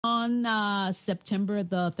on September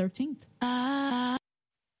the 13th.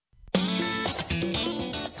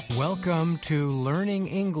 Welcome to Learning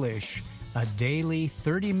English, a daily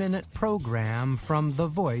 30-minute program from the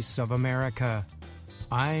Voice of America.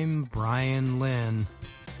 I'm Brian Lynn.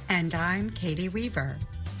 And I'm Katie Weaver.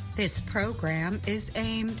 This program is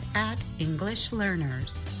aimed at English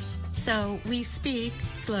learners. So we speak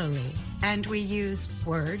slowly, and we use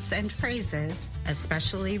words and phrases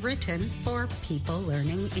especially written for people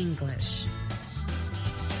learning English.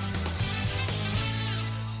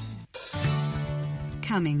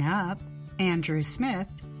 Coming up, Andrew Smith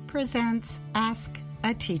presents Ask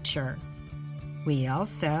a Teacher. We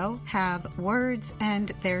also have Words and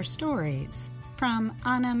Their Stories from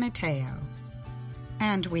Anna Mateo.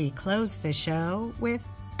 And we close the show with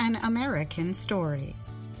An American Story.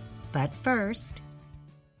 But first,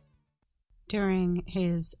 during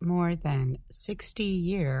his more than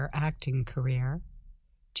 60-year acting career,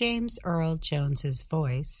 James Earl Jones's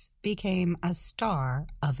voice became a star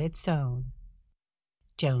of its own.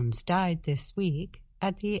 Jones died this week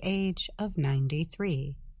at the age of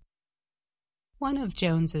 93. One of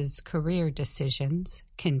Jones's career decisions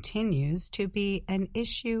continues to be an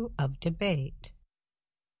issue of debate.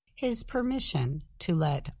 His permission to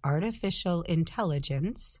let artificial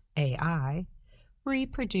intelligence, AI,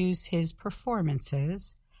 reproduce his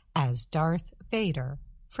performances as Darth Vader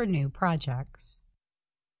for new projects.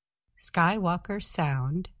 Skywalker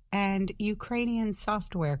Sound and Ukrainian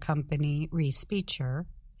software company Respeecher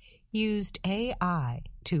used AI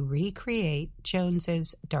to recreate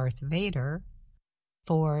Jones's Darth Vader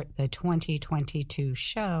for the 2022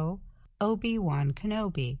 show Obi-Wan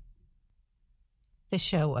Kenobi. The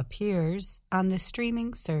show appears on the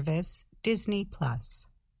streaming service Disney+.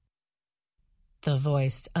 The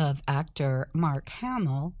voice of actor Mark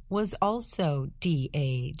Hamill was also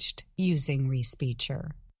de-aged using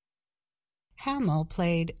Respeecher. Hamill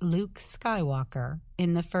played Luke Skywalker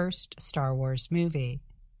in the first Star Wars movie.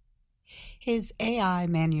 His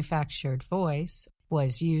AI-manufactured voice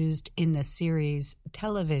was used in the series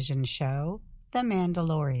television show The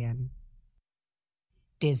Mandalorian.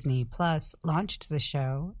 Disney Plus launched the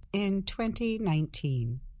show in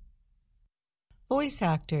 2019. Voice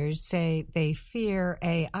actors say they fear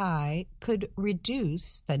AI could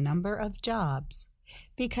reduce the number of jobs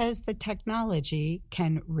because the technology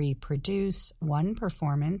can reproduce one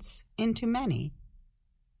performance into many.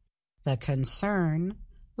 The concern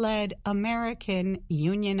led American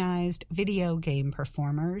unionized video game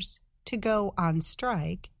performers to go on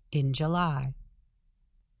strike in July.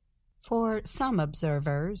 For some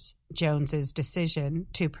observers, Jones's decision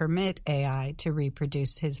to permit AI to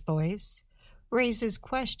reproduce his voice raises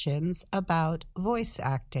questions about voice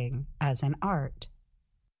acting as an art.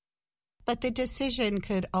 But the decision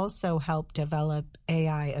could also help develop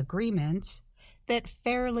AI agreements that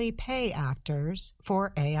fairly pay actors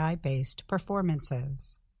for AI-based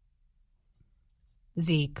performances.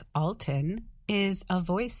 Zeke Alton is a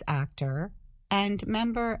voice actor and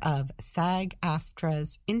member of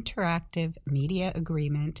SAG-AFTRA's Interactive Media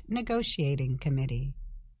Agreement Negotiating Committee.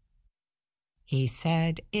 He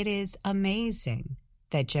said it is amazing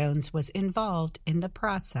that Jones was involved in the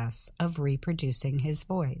process of reproducing his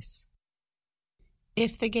voice.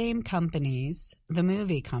 If the game companies, the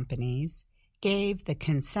movie companies, gave the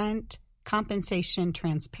consent, compensation,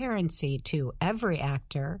 transparency to every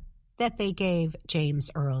actor that they gave James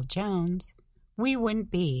Earl Jones, we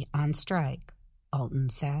wouldn't be on strike, Alton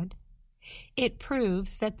said. It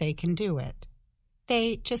proves that they can do it.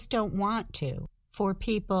 They just don't want to, for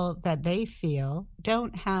people that they feel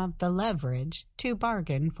don't have the leverage to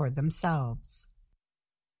bargain for themselves.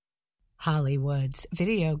 Hollywood's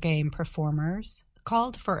video game performers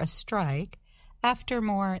called for a strike after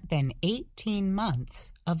more than 18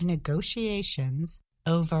 months of negotiations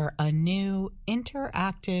over a new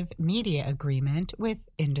interactive media agreement with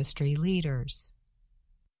industry leaders.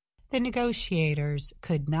 The negotiators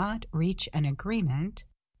could not reach an agreement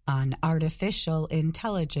on artificial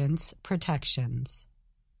intelligence protections.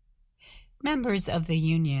 Members of the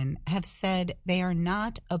union have said they are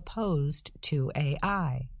not opposed to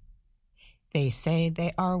AI. They say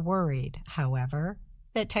they are worried, however,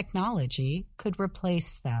 that technology could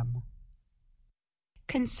replace them.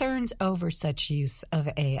 Concerns over such use of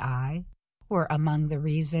AI were among the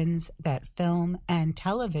reasons that film and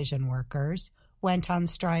television workers went on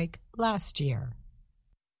strike last year.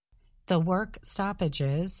 The work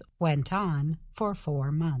stoppages went on for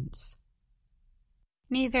 4 months.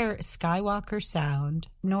 Neither Skywalker Sound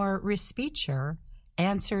nor Respeecher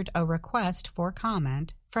answered a request for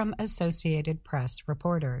comment from Associated Press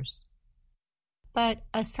reporters. but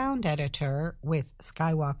a sound editor with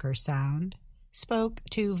Skywalker Sound spoke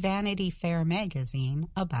to Vanity Fair magazine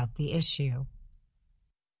about the issue.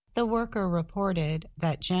 The worker reported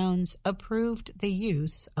that Jones approved the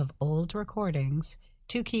use of old recordings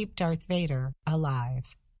to keep Darth Vader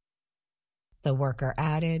alive. The worker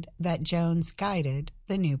added that Jones guided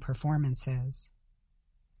the new performances.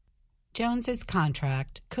 Jones's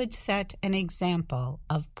contract could set an example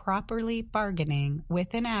of properly bargaining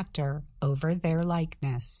with an actor over their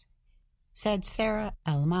likeness, said Sarah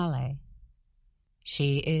El-Maleh.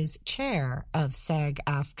 She is chair of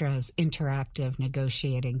SAG-AFTRA's Interactive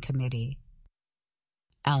Negotiating Committee.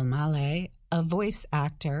 El-Maleh, a voice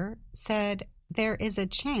actor, said there is a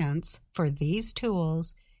chance for these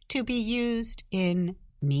tools to be used in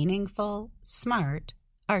meaningful, smart,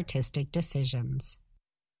 artistic decisions.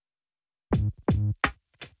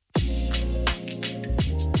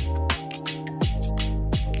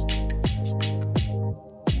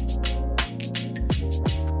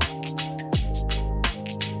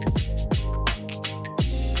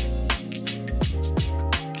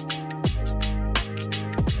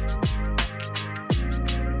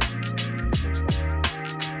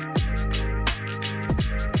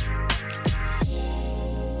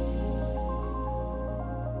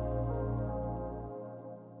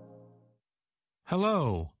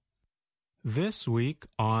 Hello. This week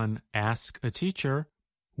on Ask a Teacher,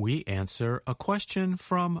 we answer a question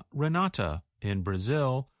from Renata in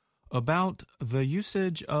Brazil about the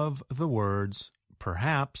usage of the words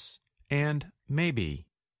perhaps and maybe.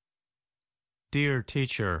 Dear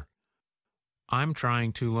teacher, I'm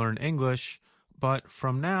trying to learn English, but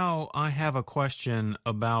from now I have a question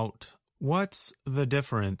about what's the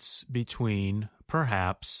difference between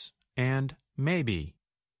perhaps and maybe.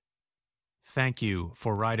 Thank you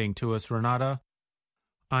for writing to us, Renata.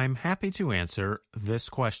 I'm happy to answer this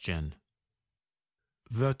question.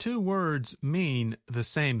 The two words mean the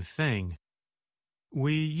same thing.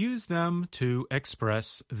 We use them to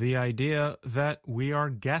express the idea that we are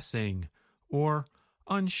guessing or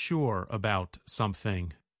unsure about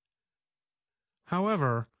something.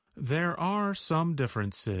 However, there are some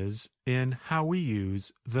differences in how we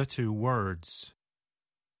use the two words.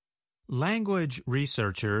 Language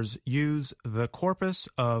researchers use the corpus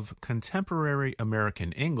of contemporary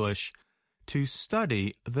American English to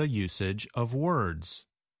study the usage of words.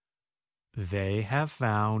 They have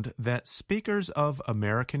found that speakers of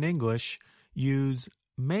American English use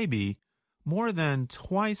maybe more than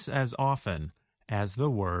twice as often as the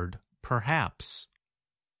word perhaps.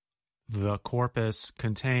 The corpus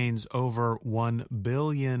contains over 1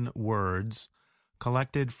 billion words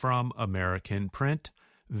collected from American print,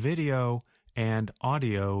 video, and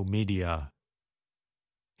audio media.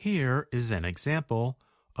 Here is an example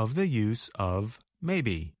of the use of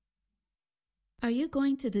maybe. Are you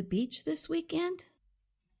going to the beach this weekend?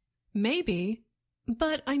 Maybe,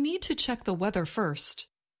 but I need to check the weather first.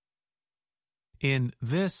 In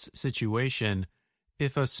this situation,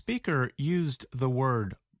 if a speaker used the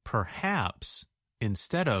word perhaps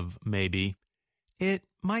instead of maybe, it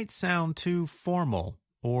might sound too formal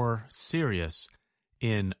or serious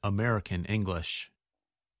in American English.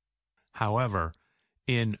 However,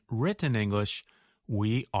 in written English,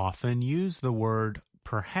 we often use the word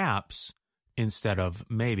perhaps instead of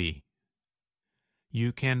maybe.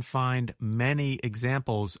 You can find many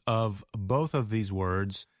examples of both of these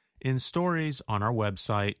words in stories on our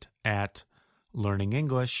website at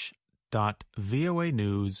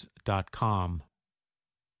learningenglish.voanews.com.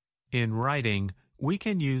 In writing, we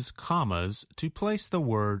can use commas to place the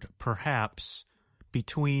word perhaps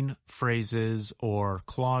between phrases or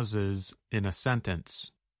clauses in a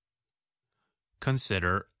sentence.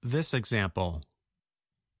 Consider this example.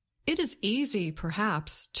 It is easy,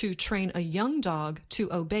 perhaps, to train a young dog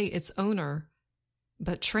to obey its owner,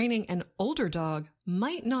 but training an older dog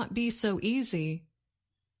might not be so easy.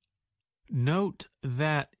 Note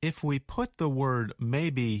that if we put the word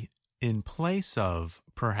maybe in place of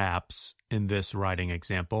perhaps in this writing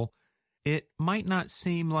example, it might not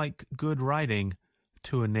seem like good writing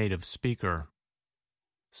to a native speaker.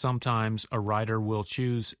 Sometimes a writer will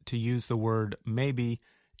choose to use the word maybe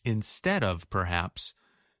instead of perhaps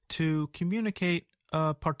to communicate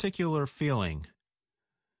a particular feeling.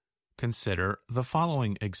 Consider the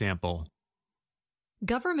following example.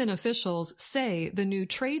 Government officials say the new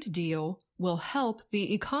trade deal will help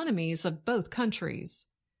the economies of both countries.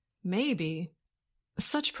 Maybe.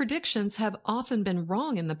 Such predictions have often been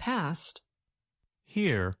wrong in the past.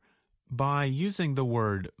 Here, by using the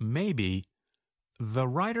word maybe, the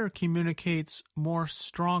writer communicates more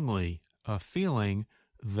strongly a feeling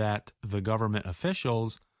that the government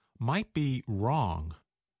officials might be wrong.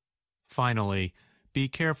 Finally, be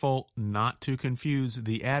careful not to confuse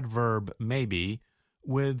the adverb maybe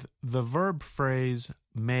with the verb phrase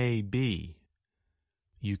may be.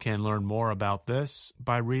 You can learn more about this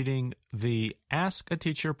by reading the Ask a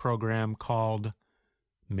Teacher program called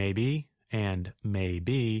Maybe and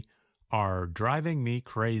Maybe Are Driving Me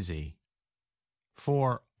Crazy.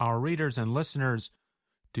 For our readers and listeners,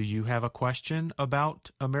 do you have a question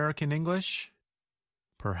about American English?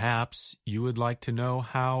 Perhaps you would like to know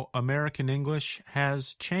how American English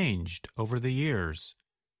has changed over the years.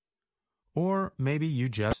 Or maybe you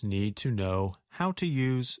just need to know how to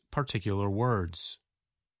use particular words.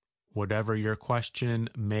 Whatever your question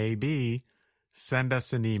may be, send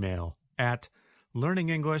us an email at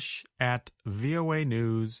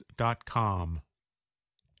learningenglish@voanews.com.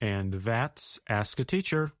 And that's Ask a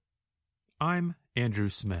Teacher. I'm Andrew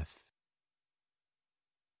Smith.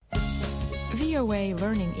 VOA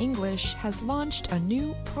Learning English has launched a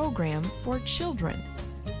new program for children.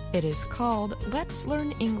 It is called Let's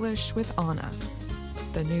Learn English with Anna.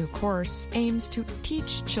 The new course aims to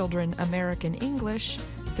teach children American English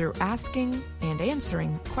through asking and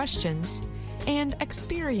answering questions and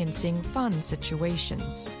experiencing fun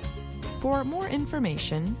situations. For more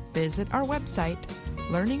information, visit our website,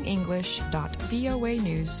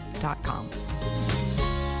 learningenglish.voanews.com.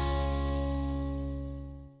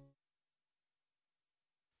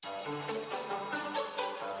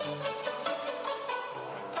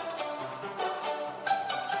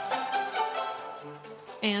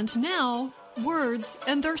 And now, words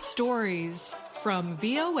and their stories from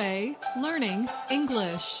VOA Learning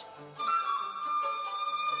English.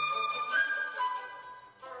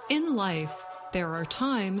 In life, there are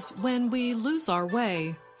times when we lose our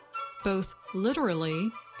way, both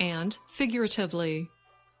literally and figuratively.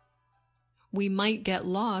 We might get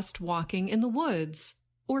lost walking in the woods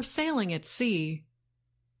or sailing at sea.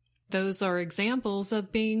 Those are examples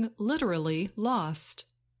of being literally lost.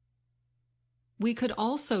 We could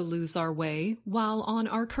also lose our way while on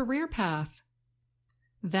our career path.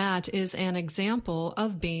 That is an example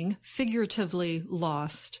of being figuratively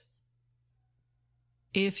lost.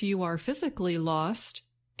 If you are physically lost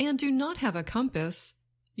and do not have a compass,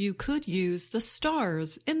 you could use the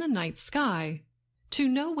stars in the night sky to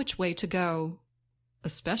know which way to go,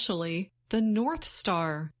 especially the North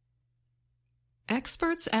Star.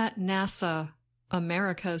 Experts at NASA,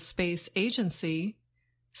 America's space agency,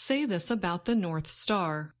 say this about the North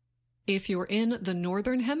Star. If you're in the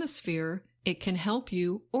Northern Hemisphere, it can help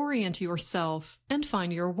you orient yourself and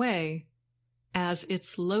find your way, as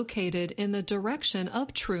it's located in the direction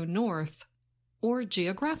of true north, or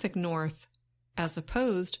geographic north, as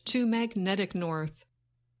opposed to magnetic north.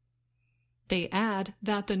 They add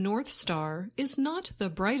that the North Star is not the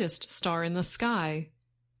brightest star in the sky,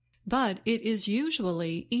 but it is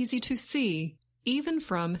usually easy to see, even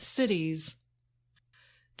from cities.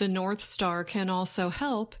 The North Star can also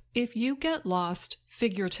help if you get lost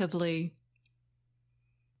figuratively.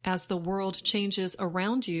 As the world changes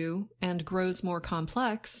around you and grows more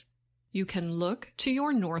complex, you can look to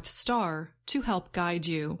your North Star to help guide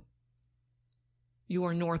you.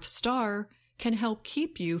 Your North Star can help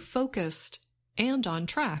keep you focused and on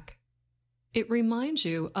track. It reminds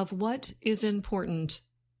you of what is important.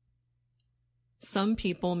 Some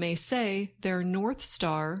people may say their North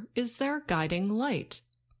Star is their guiding light.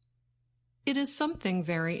 It is something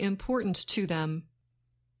very important to them,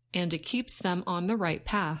 and it keeps them on the right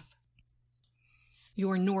path.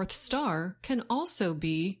 Your North Star can also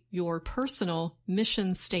be your personal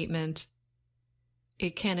mission statement.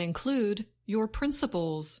 It can include your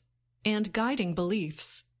principles and guiding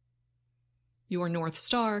beliefs. Your North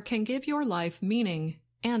Star can give your life meaning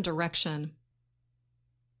and direction.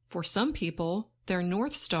 For some people, their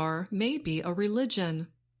North Star may be a religion.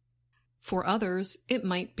 For others, it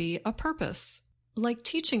might be a purpose, like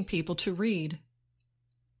teaching people to read.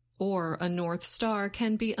 Or a North Star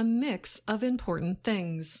can be a mix of important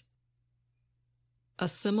things. A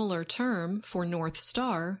similar term for North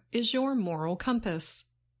Star is your moral compass.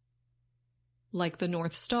 Like the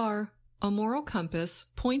North Star, a moral compass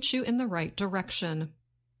points you in the right direction.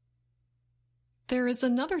 There is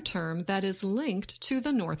another term that is linked to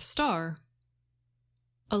the North Star.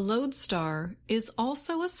 A lodestar is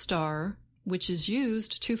also a star which is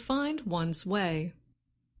used to find one's way.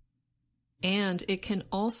 And it can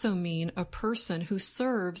also mean a person who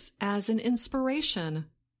serves as an inspiration,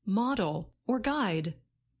 model, or guide.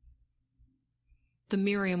 The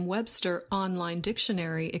Merriam-Webster Online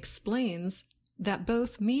Dictionary explains that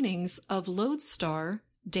both meanings of lodestar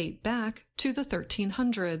date back to the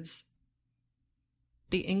 1300s.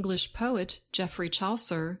 The English poet Geoffrey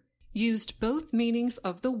Chaucer used both meanings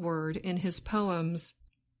of the word in his poems.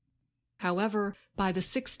 However, by the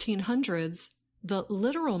 1600s, the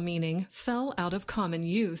literal meaning fell out of common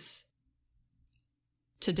use.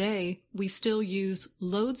 Today, we still use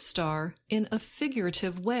lodestar in a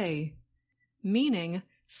figurative way, meaning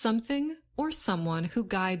something or someone who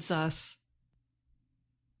guides us.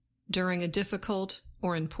 During a difficult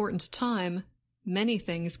or important time, many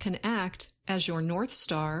things can act as your North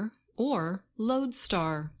Star or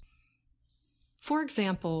lodestar. For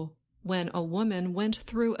example, when a woman went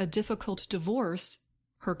through a difficult divorce,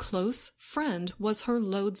 her close friend was her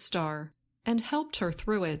lodestar and helped her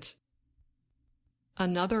through it.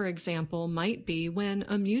 Another example might be when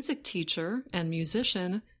a music teacher and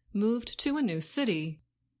musician moved to a new city.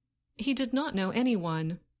 He did not know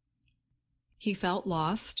anyone. He felt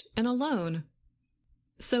lost and alone.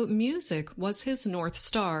 So music was his North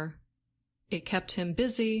Star. It kept him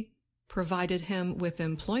busy, provided him with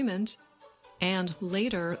employment, and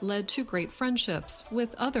later led to great friendships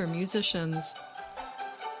with other musicians.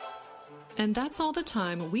 And that's all the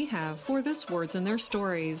time we have for this Words and Their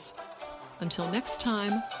Stories. Until next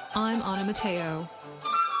time, I'm Anna Mateo.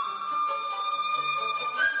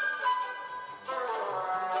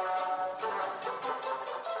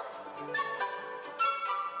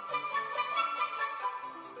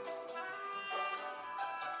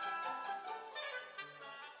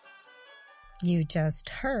 You just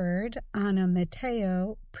heard Anna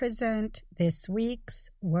Mateo present this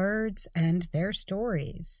week's Words and Their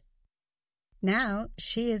Stories. Now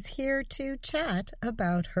she is here to chat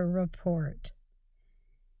about her report.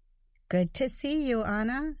 Good to see you,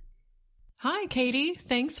 Anna. Hi, Katie.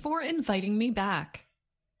 Thanks for inviting me back.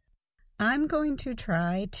 I'm going to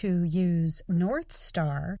try to use North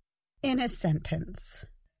Star in a sentence.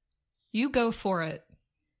 You go for it.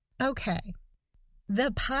 Okay.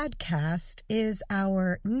 The podcast is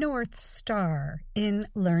our North Star in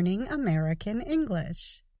learning American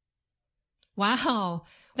English. Wow,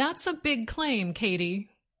 that's a big claim, Katie.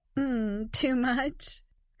 Too much?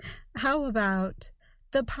 How about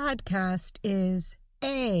the podcast is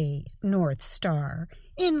a North Star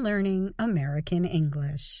in learning American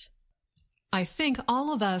English? I think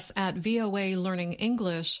all of us at VOA Learning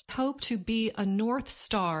English hope to be a North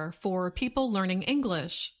Star for people learning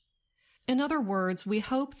English. In other words, we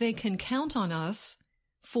hope they can count on us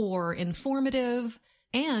for informative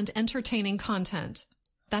and entertaining content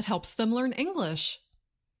that helps them learn English.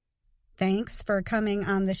 Thanks for coming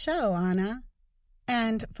on the show, Anna,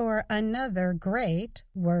 and for another great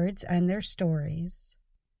Words and Their Stories.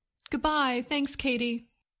 Goodbye. Thanks, Katie.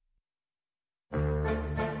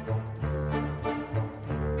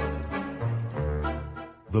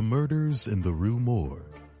 The Murders in the Rue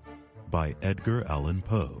Morgue by Edgar Allan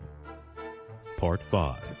Poe. Part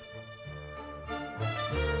 5.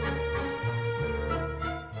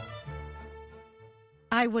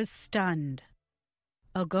 I was stunned.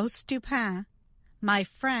 Auguste Dupin, my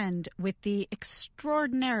friend with the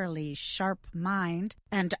extraordinarily sharp mind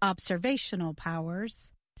and observational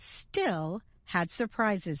powers, still had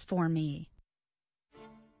surprises for me.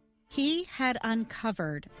 He had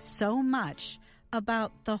uncovered so much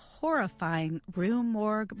about the horrifying Rue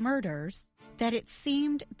Morgue murders that it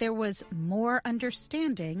seemed there was more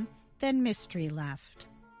understanding than mystery left.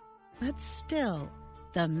 But still,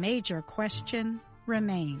 the major question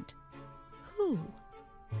remained. Who?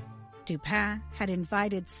 Dupin had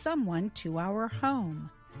invited someone to our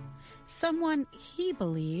home. Someone he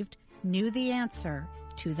believed knew the answer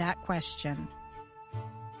to that question.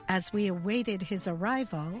 As we awaited his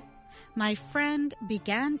arrival, my friend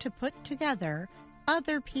began to put together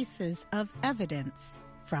other pieces of evidence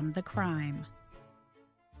from the crime.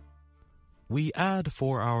 We add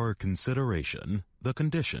for our consideration the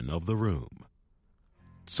condition of the room.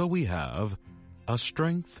 So we have a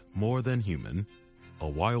strength more than human, a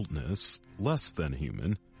wildness less than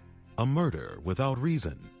human, a murder without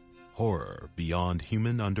reason, horror beyond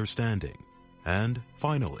human understanding, and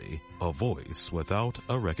finally, a voice without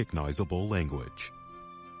a recognizable language.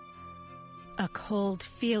 A cold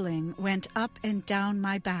feeling went up and down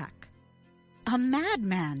my back. A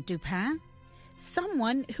madman, Dupin.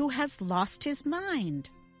 Someone who has lost his mind.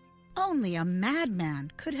 Only a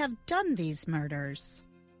madman could have done these murders.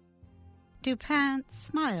 Dupin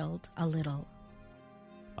smiled a little.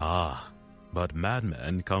 Ah, but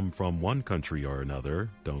madmen come from one country or another,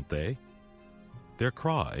 don't they? Their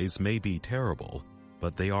cries may be terrible,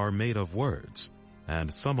 but they are made of words,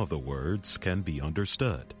 and some of the words can be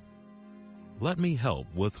understood. Let me help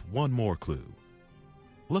with one more clue.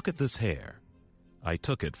 Look at this hair. I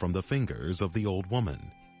took it from the fingers of the old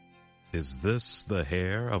woman. Is this the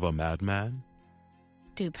hair of a madman?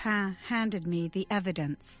 Dupin handed me the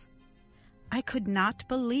evidence. I could not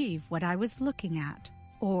believe what I was looking at,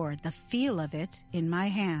 or the feel of it in my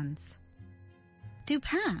hands.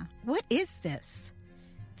 Dupin, what is this?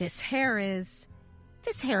 This hair is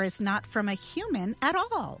not from a human at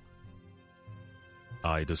all.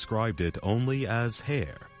 I described it only as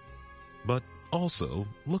hair. But also,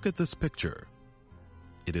 look at this picture.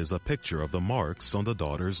 It is a picture of the marks on the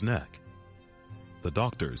daughter's neck. The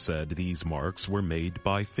doctor said these marks were made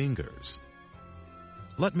by fingers.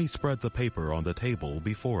 Let me spread the paper on the table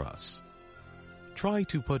before us. Try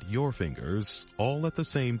to put your fingers all at the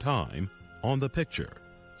same time on the picture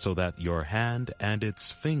so that your hand and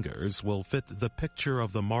its fingers will fit the picture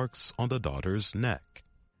of the marks on the daughter's neck.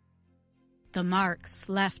 The marks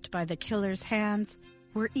left by the killer's hands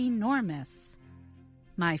were enormous.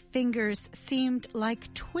 My fingers seemed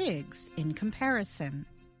like twigs in comparison.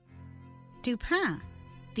 Dupin,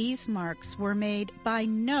 these marks were made by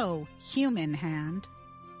no human hand.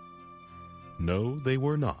 No, they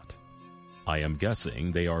were not. I am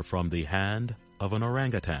guessing they are from the hand of an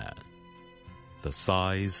orangutan. The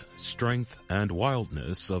size, strength, and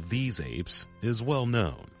wildness of these apes is well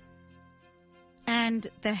known. And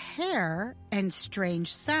the hair and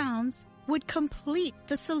strange sounds would complete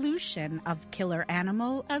the solution of killer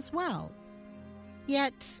animal as well.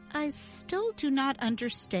 Yet I still do not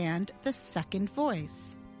understand the second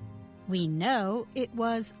voice. We know it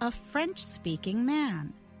was a French-speaking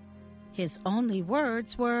man. His only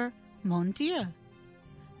words were, "Mon Dieu."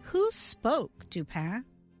 Who spoke, Dupin?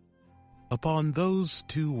 Upon those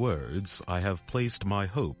two words, I have placed my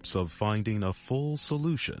hopes of finding a full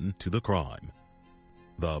solution to the crime.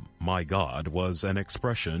 The "my God" was an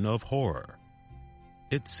expression of horror.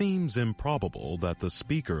 It seems improbable that the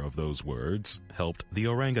speaker of those words helped the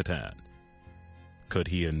orangutan. Could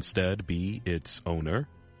he instead be its owner?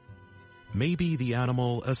 Maybe the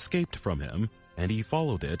animal escaped from him and he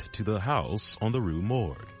followed it to the house on the Rue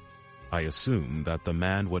Morgue. I assume that the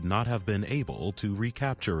man would not have been able to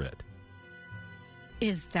recapture it.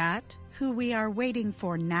 Is that who we are waiting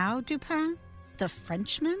for now, Dupin? The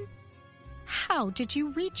Frenchman? How did you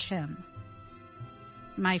reach him?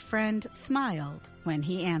 My friend smiled when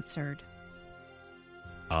he answered.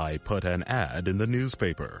 I put an ad in the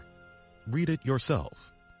newspaper. Read it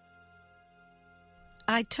yourself.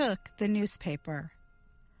 I took the newspaper.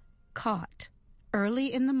 Caught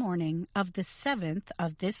early in the morning of the 7th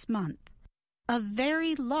of this month, a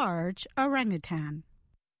very large orangutan.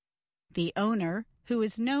 The owner, who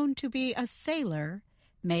is known to be a sailor,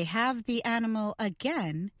 may have the animal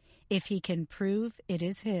again if he can prove it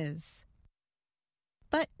is his.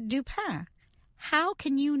 But, Dupin, how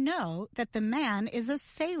can you know that the man is a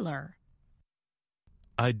sailor?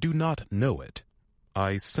 I do not know it.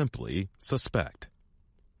 I simply suspect.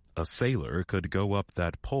 A sailor could go up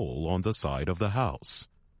that pole on the side of the house.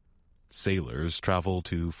 Sailors travel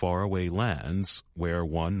to faraway lands where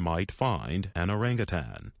one might find an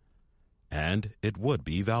orangutan. And it would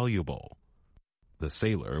be valuable. The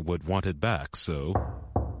sailor would want it back, so...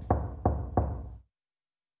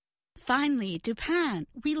 Finally, Dupin,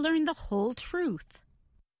 we learn the whole truth.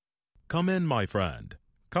 Come in, my friend.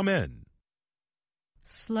 Come in.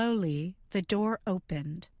 Slowly, the door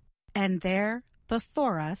opened, and there,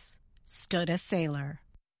 before us, stood a sailor.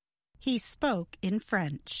 He spoke in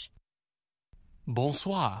French.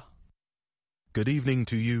 Bonsoir. Good evening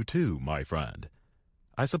to you too, my friend.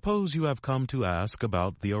 I suppose you have come to ask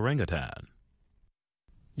about the orangutan.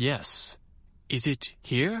 Yes. Is it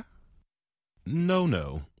here?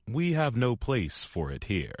 No. We have no place for it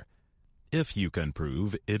here. If you can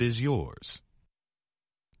prove it is yours.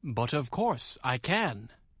 But of course I can.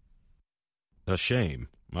 A shame.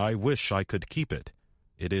 I wish I could keep it.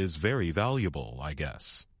 It is very valuable, I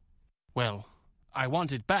guess. Well, I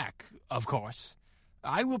want it back, of course.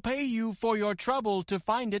 I will pay you for your trouble to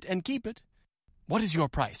find it and keep it. What is your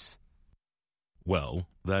price? Well,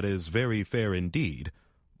 that is very fair indeed,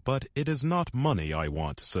 but it is not money I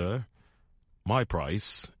want, sir. My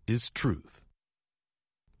price is truth.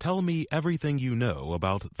 Tell me everything you know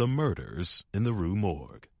about the murders in the Rue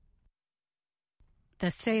Morgue.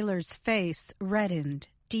 The sailor's face reddened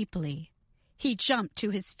deeply. He jumped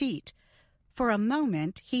to his feet. For a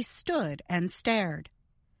moment he stood and stared.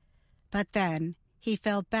 But then he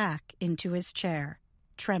fell back into his chair,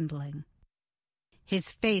 trembling.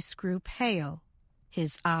 His face grew pale,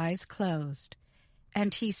 his eyes closed,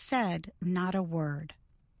 and he said not a word.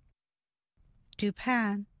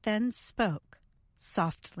 Dupin then spoke,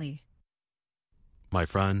 softly. My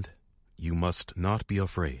friend, you must not be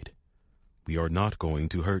afraid. We are not going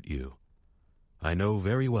to hurt you. I know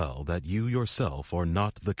very well that you yourself are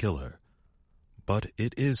not the killer. but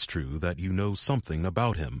it is true that you know something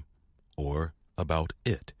about him, or about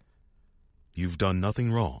it. You've done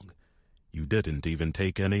nothing wrong. You didn't even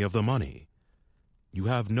take any of the money. You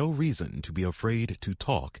have no reason to be afraid to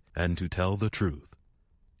talk and to tell the truth.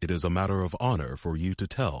 It is a matter of honor for you to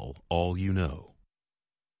tell all you know.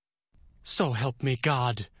 So help me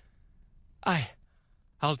God.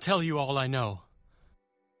 I'll tell you all I know.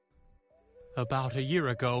 About a year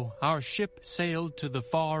ago, our ship sailed to the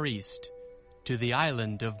Far East, to the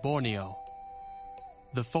island of Borneo.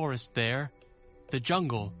 The forest there, the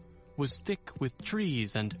jungle, was thick with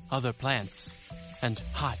trees and other plants, and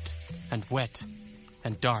hot and wet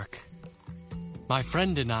and dark. My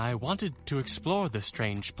friend and I wanted to explore the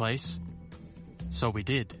strange place, so we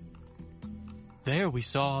did. There we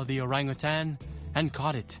saw the orangutan and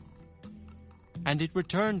caught it, and it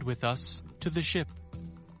returned with us to the ship.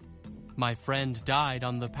 My friend died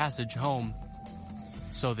on the passage home,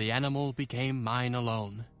 so the animal became mine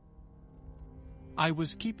alone. I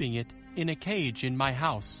was keeping it in a cage in my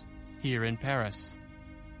house here in Paris.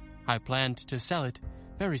 I planned to sell it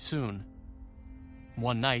very soon.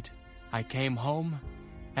 One night, I came home,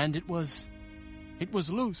 and it was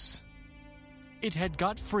loose. It had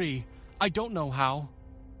got free, I don't know how.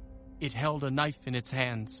 It held a knife in its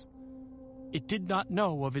hands. It did not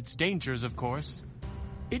know of its dangers, of course.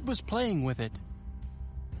 It was playing with it.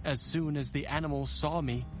 As soon as the animal saw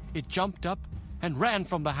me, it jumped up and ran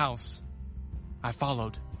from the house. I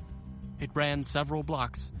followed. It ran several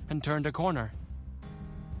blocks and turned a corner.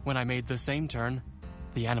 When I made the same turn,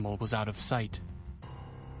 the animal was out of sight.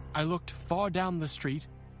 I looked far down the street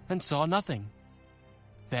and saw nothing.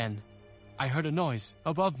 Then I heard a noise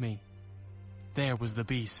above me. There was the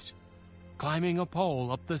beast, climbing a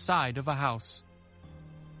pole up the side of a house.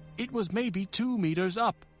 It was maybe 2 meters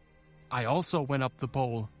up. I also went up the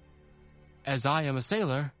pole. As I am a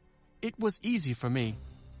sailor, it was easy for me.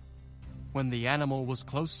 When the animal was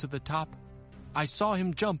close to the top, I saw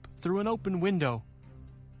him jump through an open window.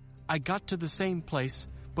 I got to the same place,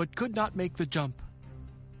 but could not make the jump.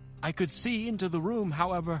 I could see into the room,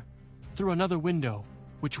 however, through another window,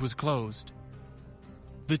 which was closed.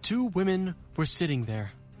 The 2 women were sitting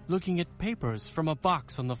there, looking at papers from a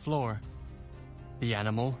box on the floor. The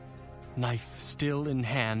animal, knife still in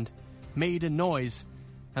hand, made a noise,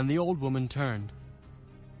 and the old woman turned.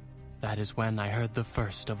 That is when I heard the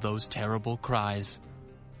first of those terrible cries.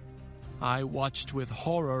 I watched with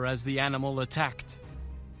horror as the animal attacked.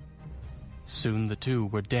 Soon the 2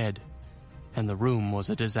 were dead, and the room was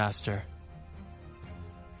a disaster.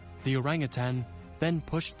 The orangutan then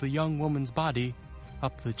pushed the young woman's body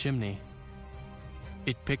up the chimney.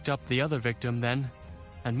 It picked up the other victim then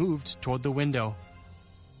and moved toward the window.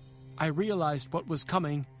 I realized what was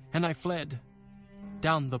coming, and I fled.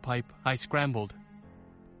 Down the pipe I scrambled.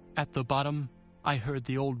 At the bottom, I heard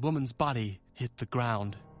the old woman's body hit the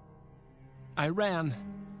ground. I ran.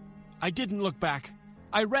 I didn't look back.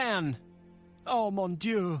 I ran. Oh, mon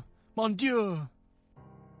Dieu, mon Dieu.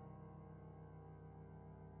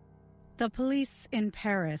 The police in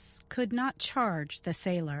Paris could not charge the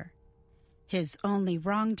sailor. His only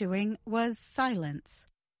wrongdoing was silence,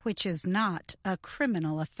 which is not a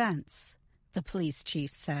criminal offense, the police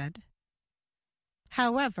chief said.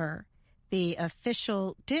 However, the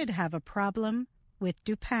official did have a problem with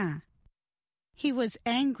Dupin. He was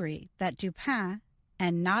angry that Dupin,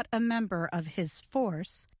 and not a member of his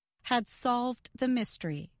force, had solved the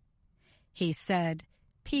mystery. He said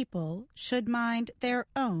people should mind their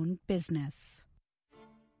own business.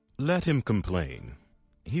 Let him complain.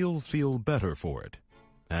 He'll feel better for it,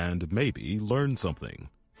 and maybe learn something.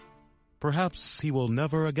 Perhaps he will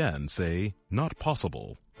never again say "not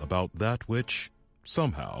possible" about that which,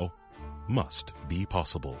 somehow, must be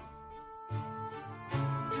possible.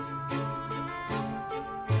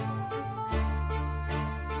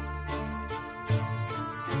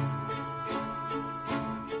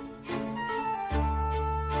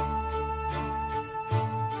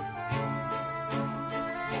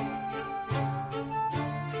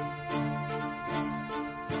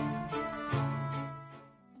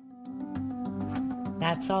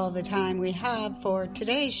 That's all the time we have for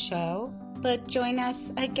today's show, but join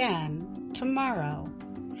us again tomorrow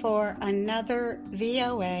for another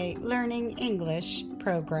VOA Learning English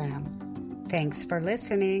program. Thanks for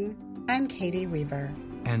listening. I'm Katie Weaver.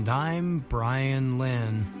 And I'm Brian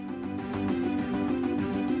Lynn.